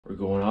We're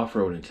going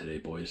off-roading today,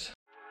 boys.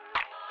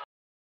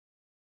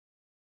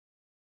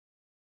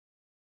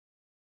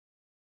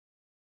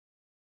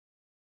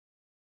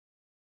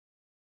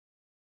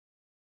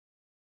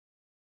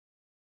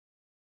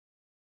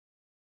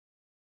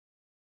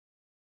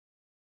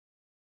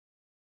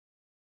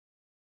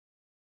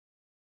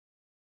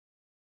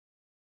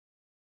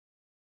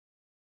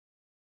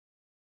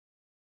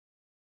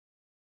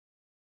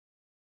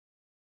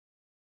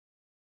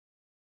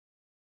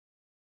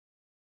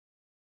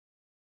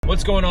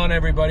 What's going on,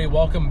 everybody?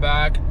 Welcome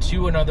back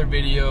to another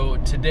video.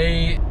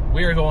 Today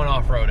we are going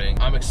off-roading.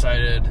 I'm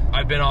excited.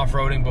 I've been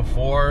off-roading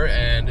before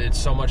and it's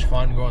so much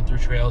fun going through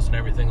trails and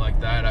everything like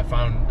that. I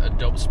found a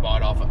dope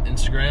spot off of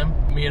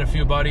Instagram. Me and a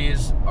few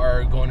buddies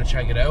are going to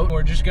check it out.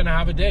 We're just gonna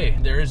have a day.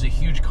 There is a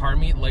huge car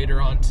meet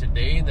later on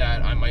today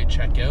that I might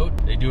check out.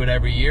 They do it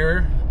every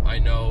year. I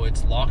know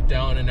it's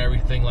lockdown and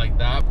everything like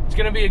that. It's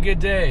gonna be a good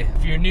day.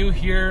 If you're new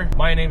here,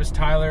 my name is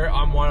Tyler.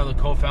 I'm one of the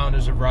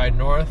co-founders of Ride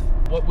North.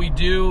 What we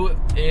do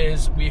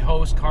is we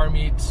host car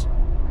meets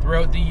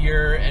throughout the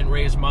year and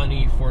raise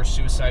money for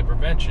suicide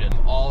prevention.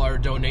 All our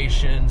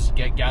donations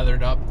get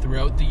gathered up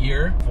throughout the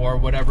year for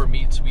whatever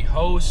meets we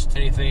host,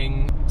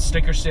 anything,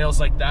 sticker sales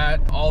like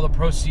that. All the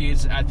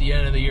proceeds at the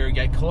end of the year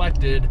get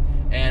collected,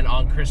 and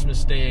on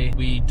Christmas Day,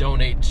 we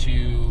donate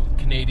to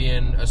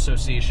Canadian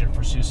Association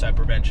for Suicide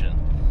Prevention.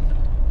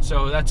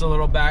 So that's a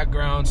little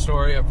background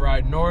story of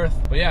Ride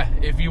North. But yeah,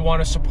 if you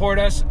want to support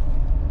us,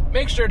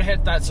 make sure to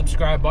hit that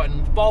subscribe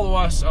button. Follow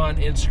us on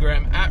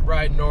Instagram at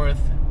Ride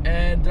North,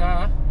 and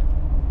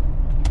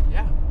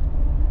yeah,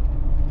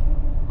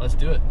 let's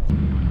do it.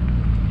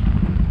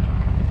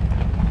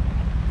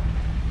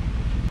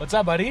 What's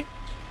up, buddy?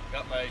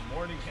 Got my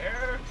morning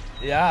hair.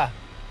 Yeah,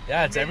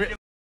 it's every.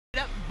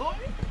 Up, boy.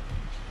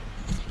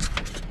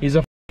 He's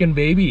a fucking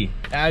baby.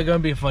 Yeah, gonna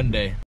be a fun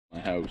day. My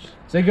house.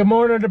 Say good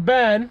morning to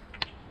Ben.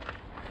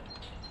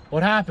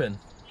 What happened?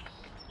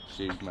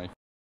 Shaved my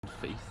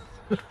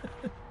face.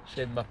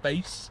 Shaved my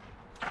face.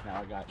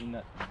 Now I got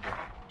nut.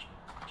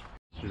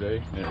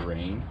 Yesterday and it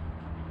rained.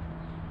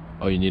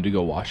 Oh, you need to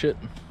go wash it?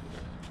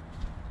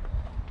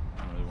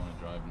 I don't really want to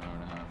drive an hour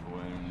and a half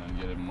away and then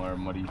get it more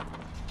muddy.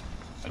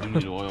 I do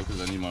need oil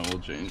because I need my oil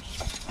changed.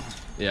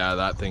 Yeah,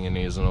 that thing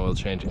needs an oil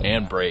change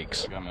and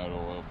brakes. I got out of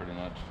oil pretty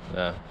much.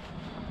 Yeah.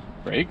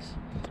 Brakes?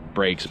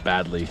 Brakes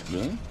badly.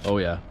 Really? Oh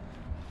yeah.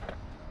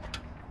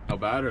 How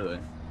bad are they?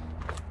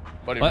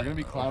 Buddy, What? we're gonna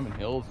be climbing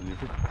hills and your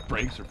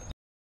brakes are.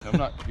 I'm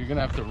not. You're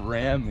gonna have to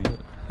ram me.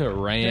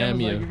 Ram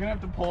Like, you. you're gonna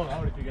have to pull it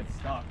out if you get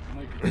stuck. I'm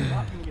like, you're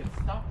not gonna get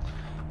stuck.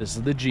 This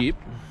is the Jeep.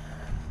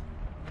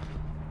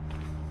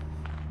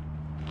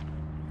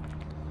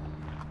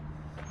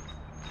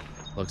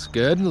 Looks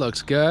good,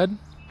 looks good.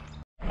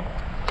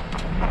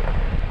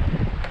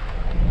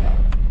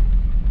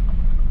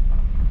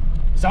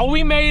 So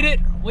we made it,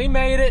 we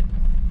made it.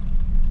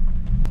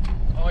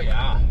 Oh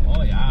yeah,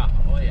 oh yeah,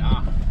 oh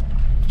yeah.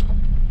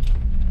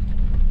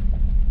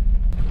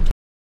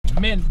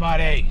 Mint,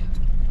 buddy.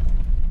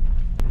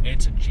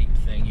 It's a Jeep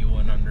thing, you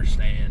wouldn't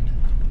understand.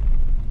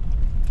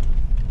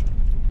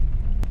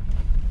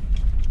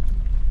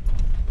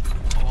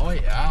 Oh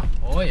yeah,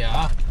 oh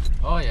yeah,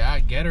 oh yeah,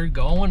 get her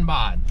going,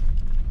 bud.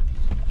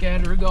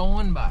 Get her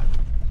going, bud.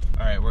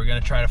 All right, we're gonna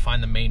try to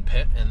find the main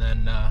pit and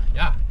then,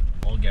 yeah,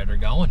 we'll get her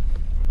going.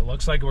 It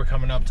looks like we're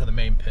coming up to the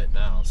main pit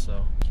now,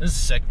 so. This is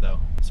sick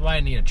though. That's why I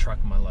need a truck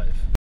in my life.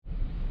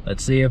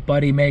 Let's see if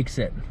Buddy makes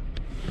it.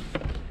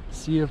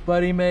 See if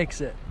Buddy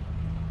makes it.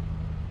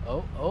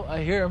 Oh,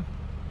 I hear him.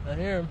 I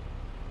hear him.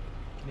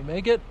 Can you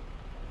make it?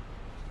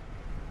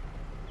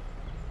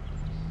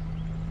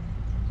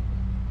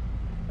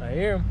 I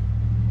hear him.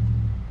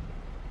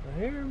 I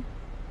hear him.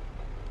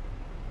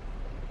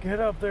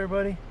 Get up there,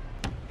 buddy.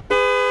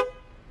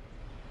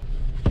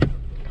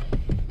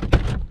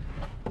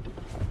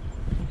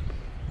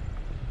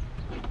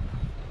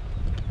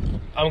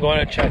 I'm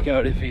going to check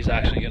out if he's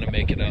actually going to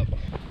make it up.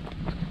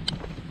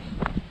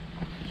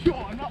 Yo,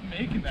 I'm not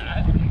making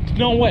that.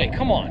 No way,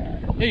 come on.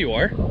 Yeah, you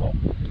are.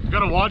 I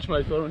gotta watch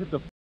myself. I don't hit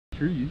the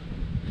trees.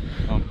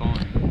 Oh, I'm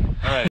calling.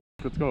 All right,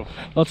 let's go.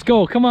 Let's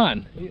go, come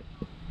on.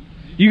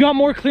 You got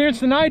more clearance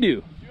than I do.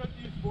 You have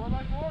to use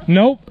 4x4?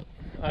 Nope.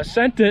 I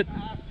sent it.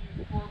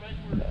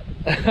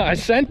 I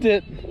sent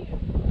it.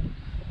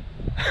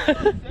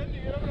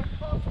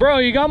 Bro,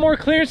 you got more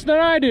clearance than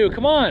I do.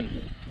 Come on.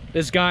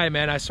 This guy,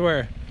 man, I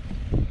swear.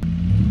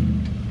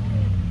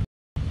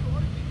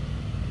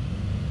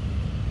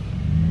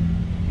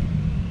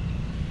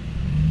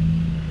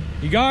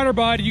 You got her,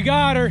 bud. You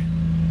got her.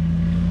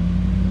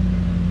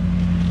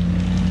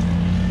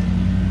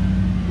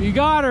 You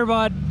got her,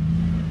 bud.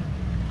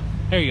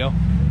 There you go.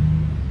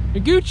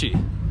 You're Gucci.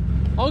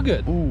 All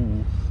good.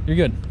 Ooh. You're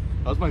good.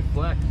 That was my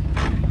flex.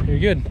 You're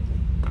good.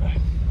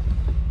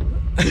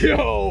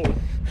 Yo!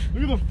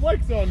 Look at the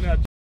flex on that.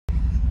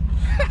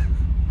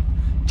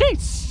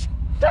 Jeez.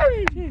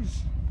 Jeez.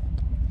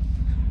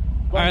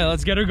 All right,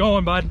 let's get her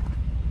going, bud.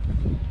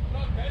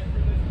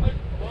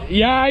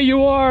 Yeah,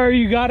 you are.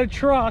 You got a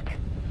truck.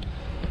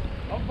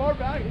 How far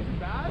back? Is it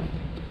bad?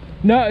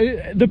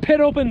 No, the pit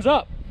opens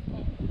up.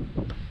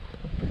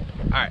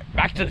 right,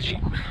 back to the Jeep.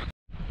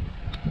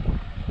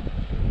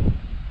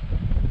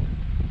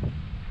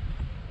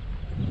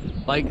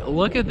 Like,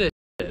 look at this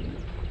shit.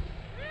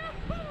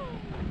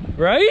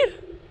 Right?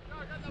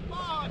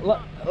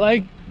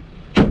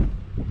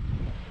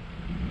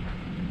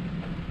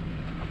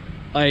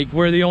 Like,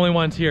 we're the only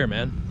ones here,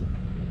 man.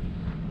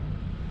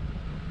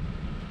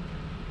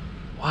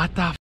 What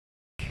the f?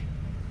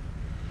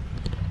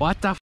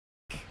 What the f?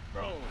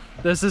 Bro.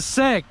 This is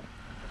sick.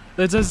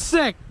 This is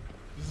sick.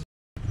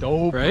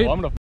 Dope, right? Bro.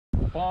 I'm gonna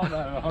bomb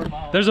that at 100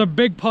 miles. There's a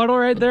big puddle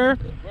right there.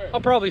 I'll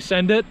probably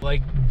send it.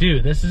 Like,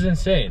 dude, this is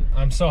insane.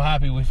 I'm so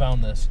happy we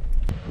found this.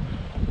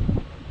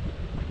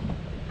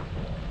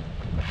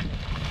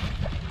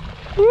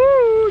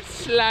 Woo,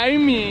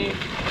 slimy.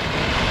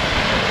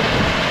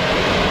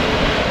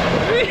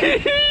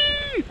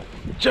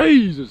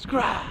 Jesus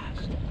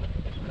Christ.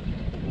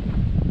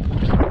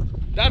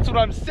 That's what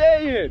I'm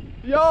saying.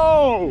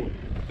 Yo.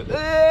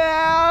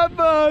 Yeah,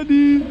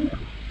 buddy.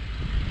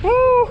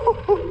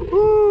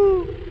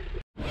 Woo.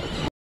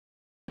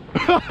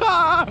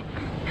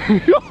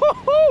 Yo.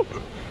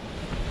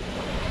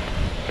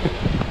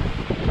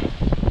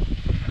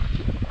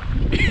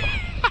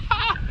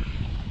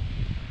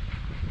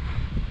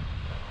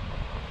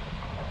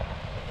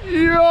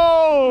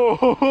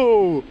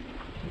 Yo!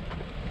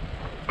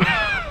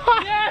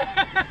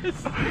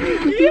 Yes!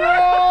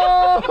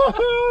 Yo!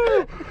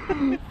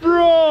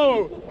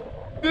 Bro!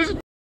 This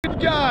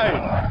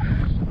guy!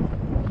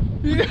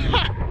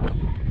 Yeah.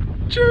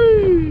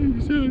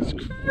 Jesus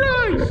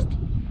Christ!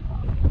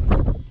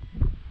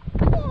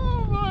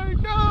 Oh my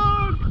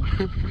God!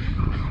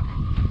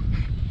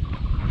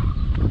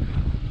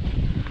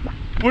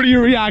 What are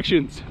your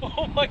reactions?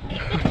 Oh my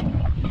God!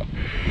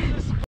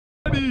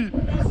 Buddy!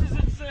 This is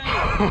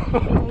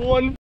insane!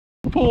 One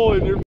pull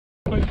in your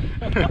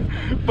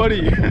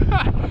buddy.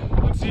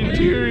 What's the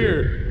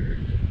interior?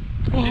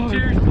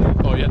 Interior's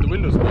Oh yeah, the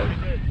windows closed.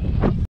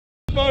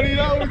 Buddy,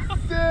 that was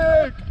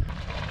sick!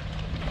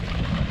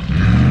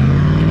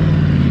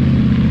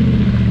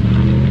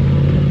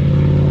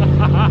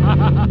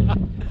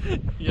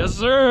 Yes,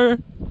 sir.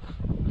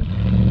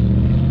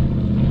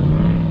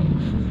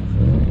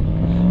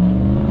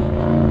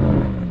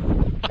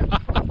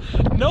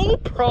 No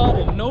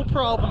problem. No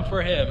problem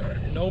for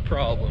him. No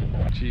problem.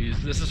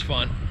 Jeez, this is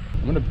fun.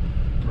 I'm gonna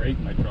break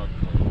my truck.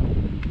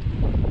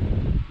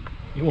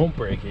 You won't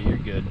break it. You're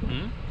good.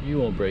 You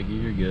won't break it.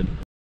 You're good.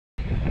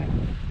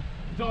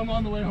 So I'm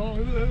on the way home.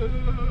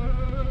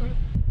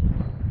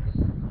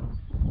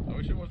 I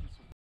wish it wasn't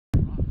so.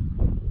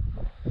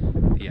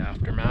 The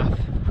aftermath.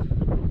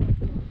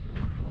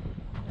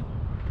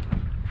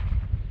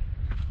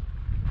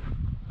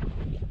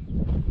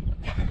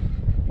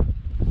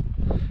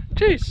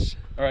 Jeez.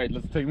 All right,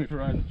 let's take me for a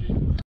ride in the Jeep.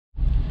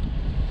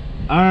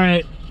 All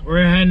right,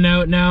 we're heading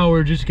out now.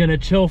 We're just gonna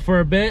chill for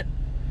a bit,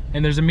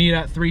 and there's a meet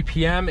at 3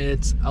 p.m.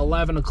 It's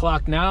 11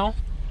 o'clock now.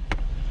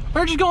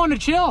 We're just going to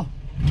chill.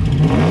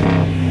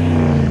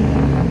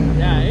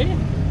 Yeah, eh?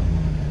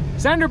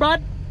 Send her,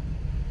 bud.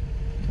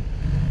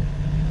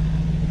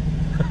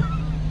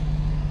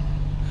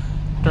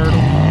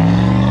 Turtle.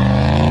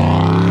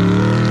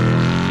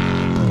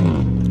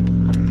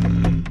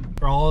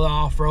 For all the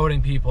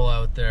off-roading people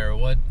out there,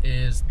 what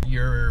is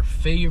your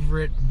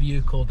favorite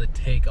vehicle to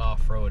take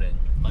off-roading?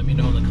 Let me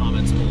know in the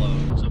comments below.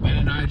 So Ben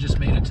and I just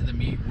made it to the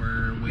meet.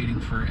 We're waiting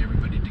for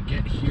everybody to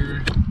get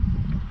here.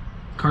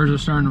 Cars are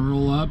starting to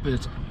roll up.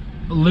 It's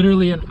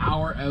literally an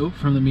hour out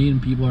from the meet and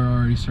people are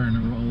already starting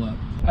to roll up.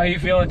 How you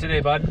feeling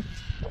today, bud?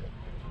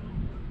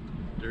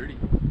 Dirty.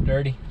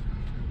 Dirty.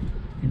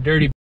 You're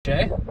dirty, bitch,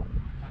 eh?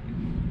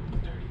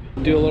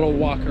 Do a little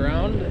walk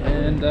around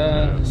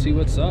and see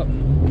what's up.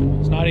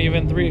 It's not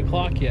even 3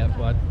 o'clock yet,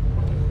 but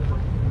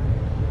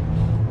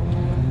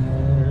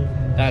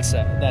that's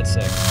it. That's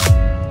sick.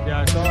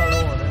 Yeah, I saw it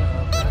rolling.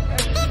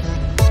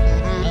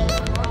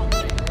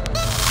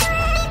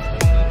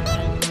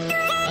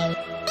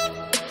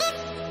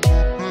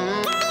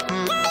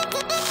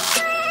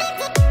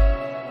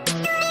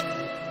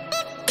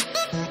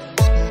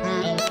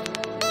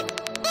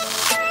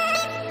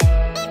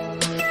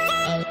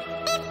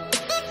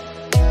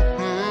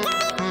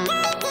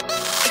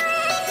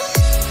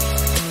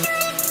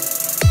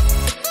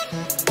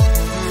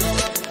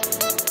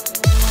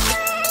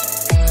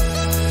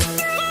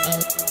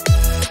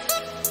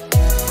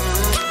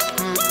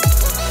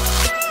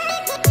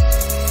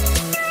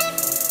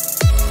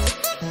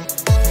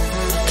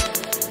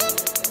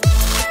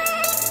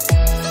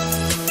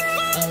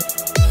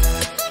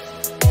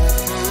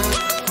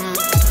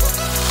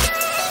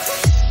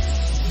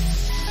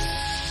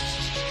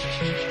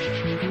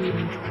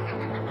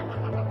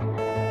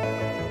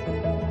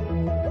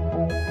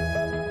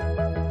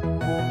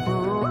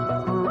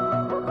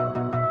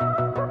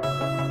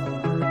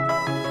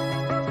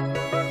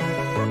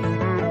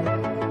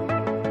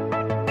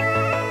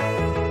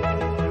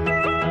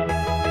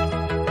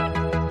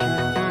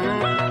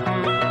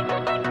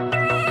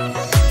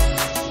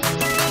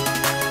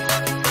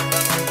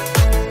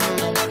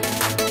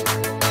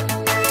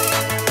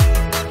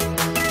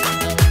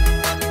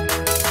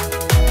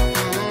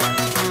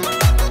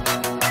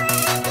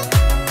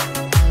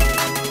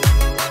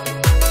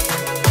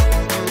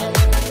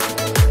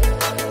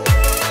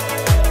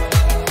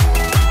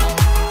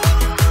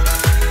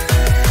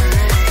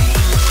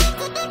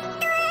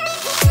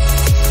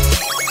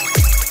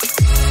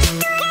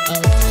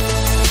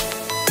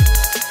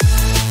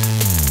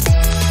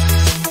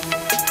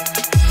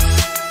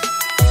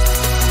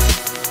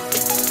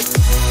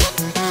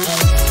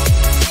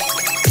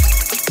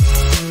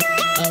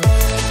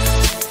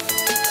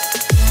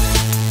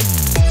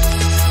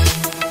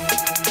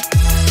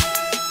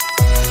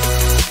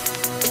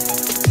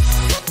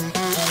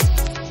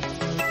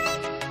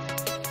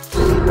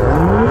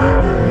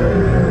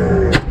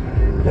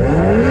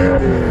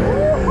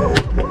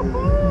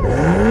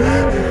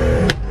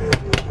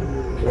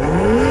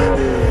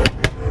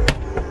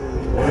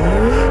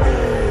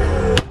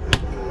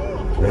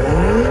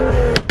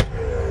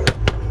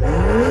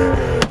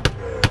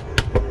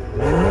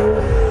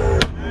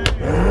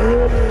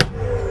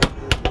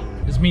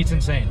 meat's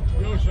insane.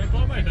 Yo, should I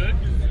put my hood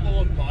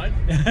full of mud?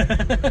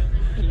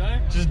 Should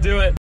I? Just do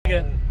it.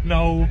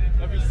 No.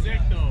 That'd be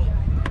sick though.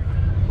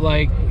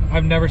 Like,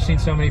 I've never seen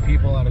so many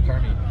people at a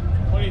car meet.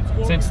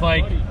 Since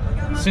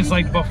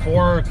like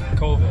before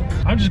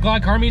COVID. I'm just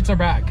glad car meets are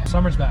back.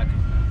 Summer's back.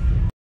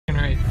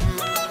 Right.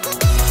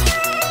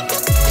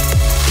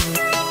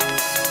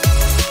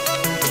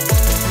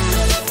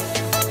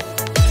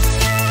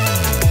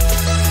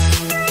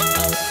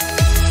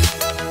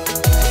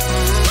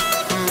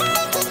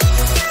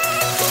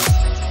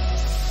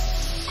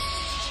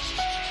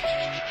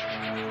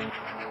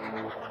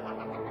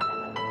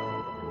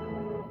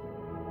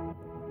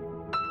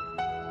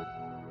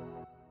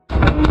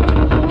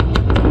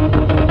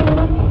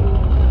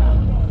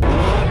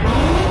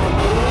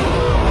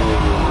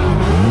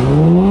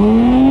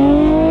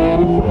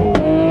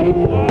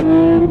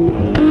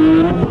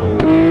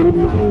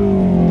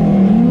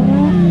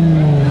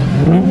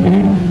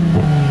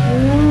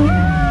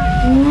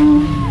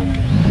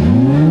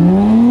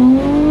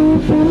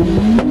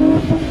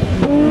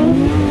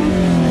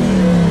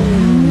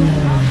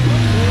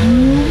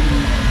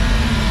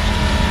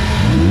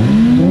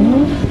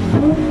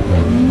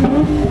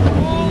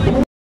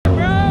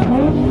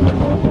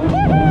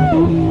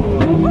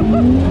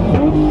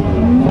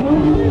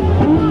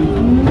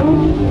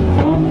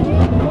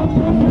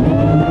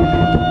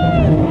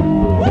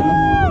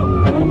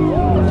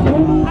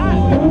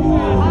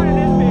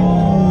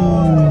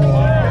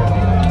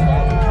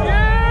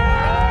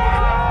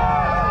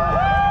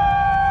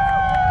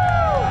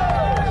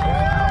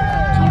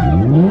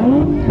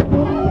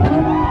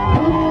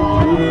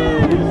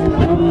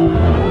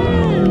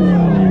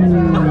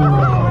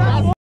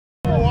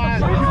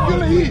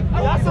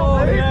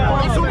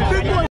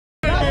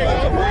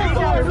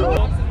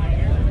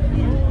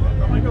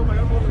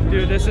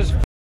 Dude, this is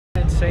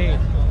insane.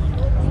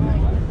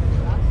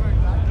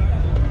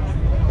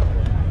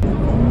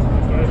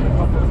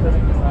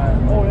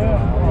 Oh yeah.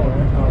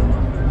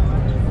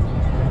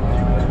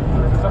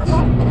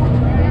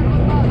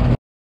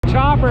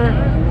 Chopper.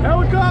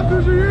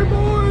 Helicopters are here,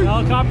 boys.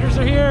 Helicopters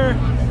are here.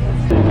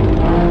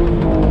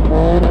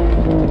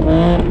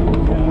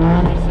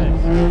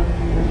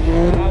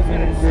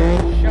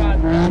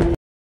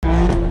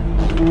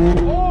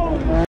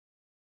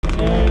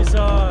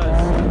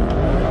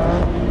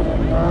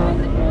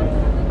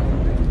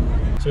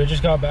 So we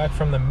just got back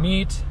from the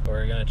meet.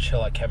 We're gonna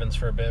chill at Kevin's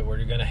for a bit.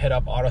 We're gonna hit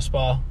up Auto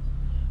Spa.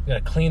 We're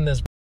gonna clean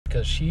this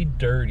because she's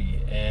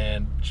dirty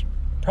and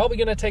probably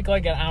gonna take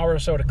like an hour or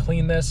so to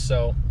clean this.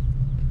 So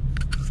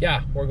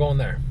yeah, we're going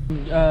there.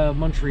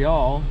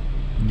 Montreal.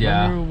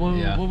 Yeah.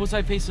 What was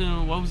I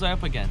facing? What was I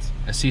up against?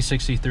 A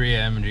C63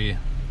 AMG.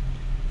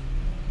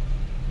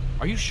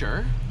 Are you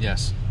sure?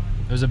 Yes.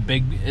 It was a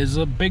big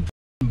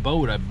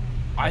boat.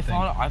 I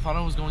thought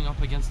I was going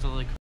up against a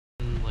like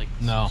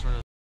no. some sort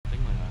of thing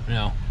like that.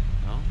 No.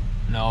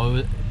 No?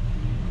 No,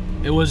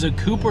 it was a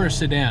coupe or a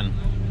sedan,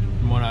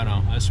 from what I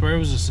know. I swear it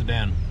was a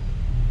sedan.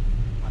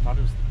 I thought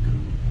it was the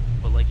coupe.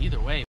 But like either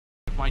way,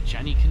 if my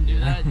Jenny can do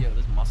that, yo,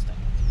 this Mustang.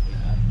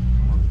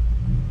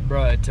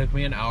 Bro, it took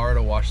me an hour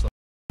to wash the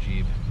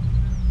Jeep,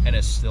 and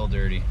it's still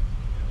dirty.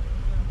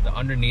 The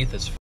underneath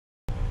is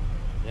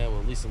Yeah, well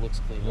at least it looks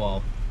clean.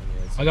 well.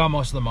 Anyways. I got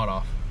most of the mud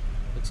off.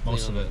 Looks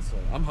most clean of on it. the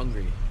inside. I'm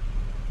hungry.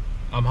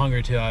 I'm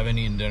hungry too. I haven't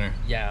eaten dinner.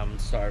 Yeah, I'm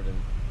starving.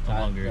 I'm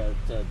hungry.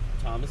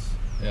 Thomas.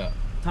 Yeah.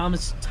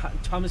 Thomas.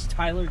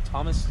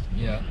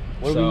 Yeah.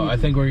 What So I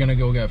think we're gonna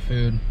go get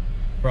food.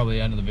 Probably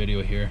end of the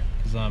video here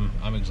because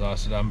I'm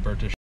exhausted. I'm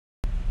burnt to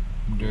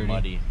I'm dirty.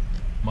 Muddy.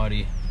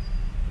 Muddy.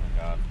 Oh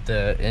my god.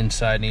 The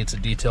inside needs a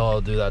detail.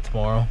 I'll do that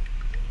tomorrow.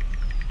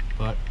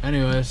 But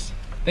anyways,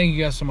 thank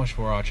you guys so much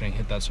for watching.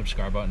 Hit that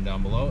subscribe button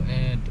down below,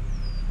 and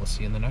we'll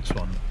see you in the next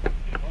one.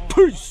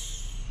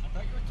 Peace. I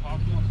thought you were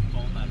talking on the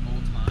phone that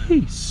whole time.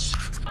 Peace.